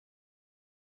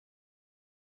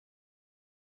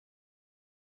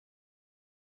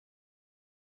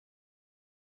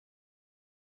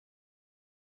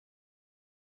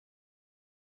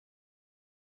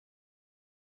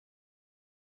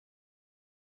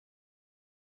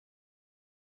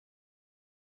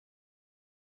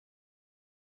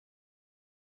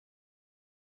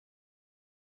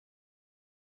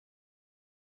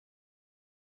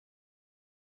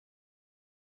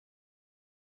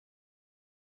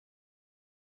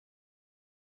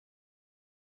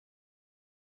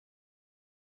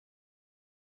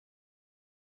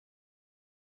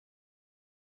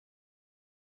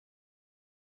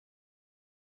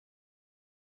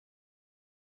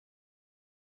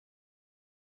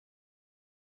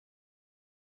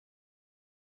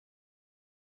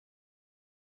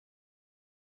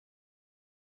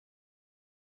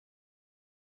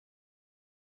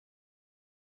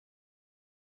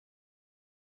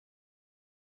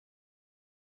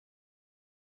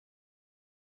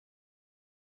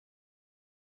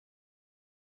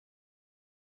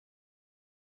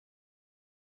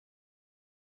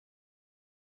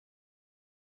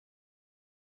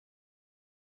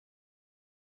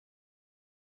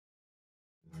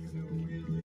Can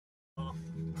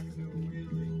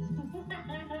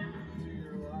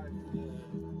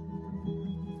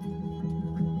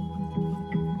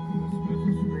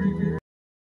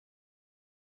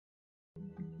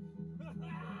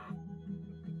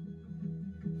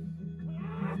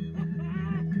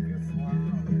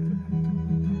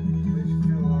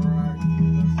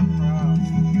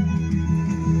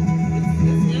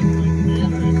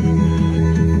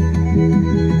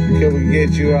we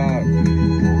get you out?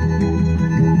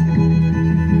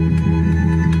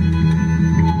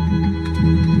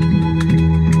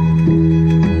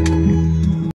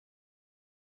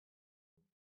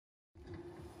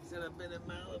 He said I've been in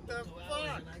Malibu 2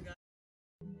 hours and I got.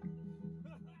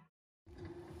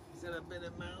 He said I've been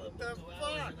in Malibu 2 hours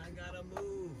and I gotta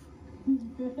move.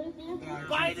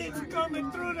 Biden's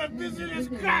coming through to visit his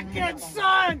crackhead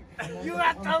son. You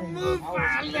have to move for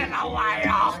a little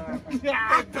while.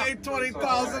 I pay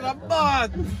 $20,000 a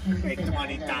month. Pay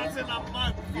 $20,000 a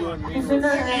month. You and me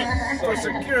for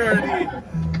security.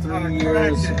 3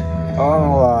 years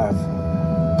unalive.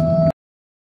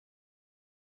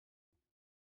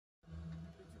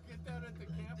 Get that at the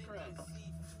campground.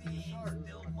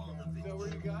 Is that where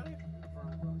you got it?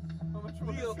 How much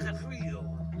was Rio it? Carrillo.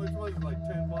 How much was it? Like $10?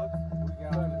 We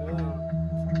got it.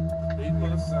 He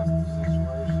assessed the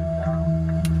situation down.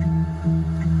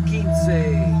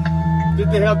 15. Did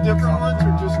they have different ones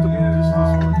or just this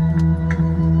one?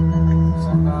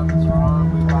 Sometimes it's wrong.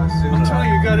 We buy suits. I'm telling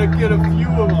you, you gotta get a few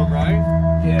of them, right?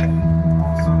 Yeah.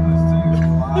 Some of this thing is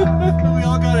alive. We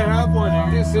all gotta have one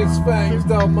here. This is Fangs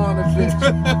Dalmanovich.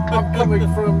 I'm coming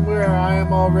from where I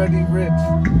am already rich.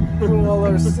 You all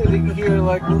are sitting here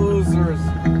like losers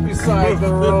beside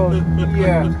the road.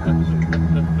 Yeah.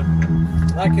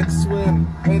 I can swim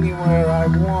anywhere I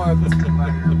want.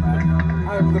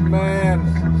 I'm the man.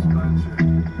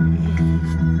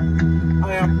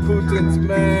 I am Putin's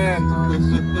man.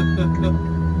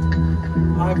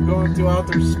 I'm going to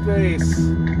outer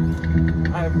space.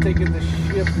 I have taken the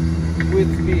ship with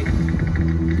me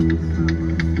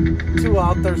to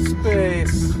outer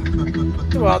space.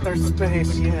 To outer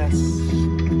space, yes.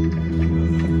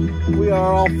 We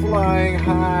are all flying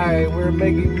high. We're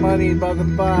making money by the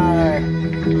by.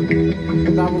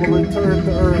 And I will return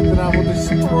to Earth and I will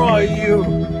destroy you.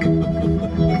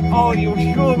 All you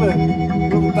human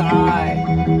will die.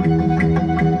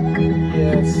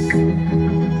 Yes.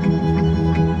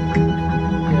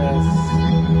 Yes.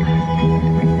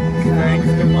 Thanks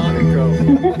to Monaco.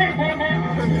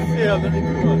 Yeah, let me do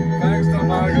one. Thanks to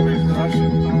Monaco is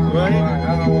Russian. Right? I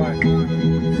don't know why.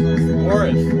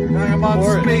 Boris. I am on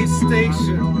Boris. space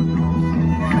station.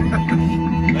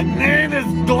 My name is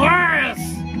Doris.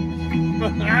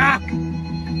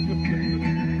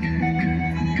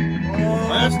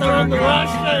 Master of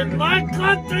Russia, in my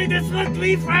country, this would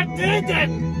be forbidden.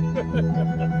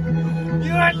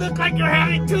 You look like you're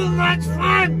having too much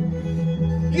fun.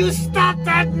 You stop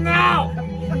that now.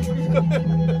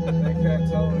 They can't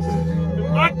tell us to do it.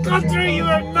 In my country, you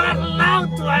are not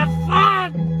allowed to have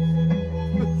fun.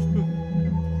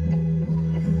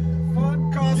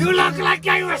 Fun costs You look like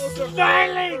you were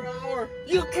smiling.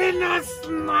 You cannot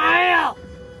smile.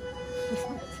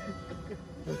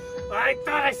 I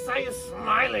thought I saw you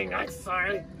smiling. I'm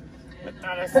sorry. I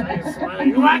thought I saw you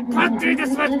smiling. In what country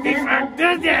this must be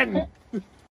forbidden?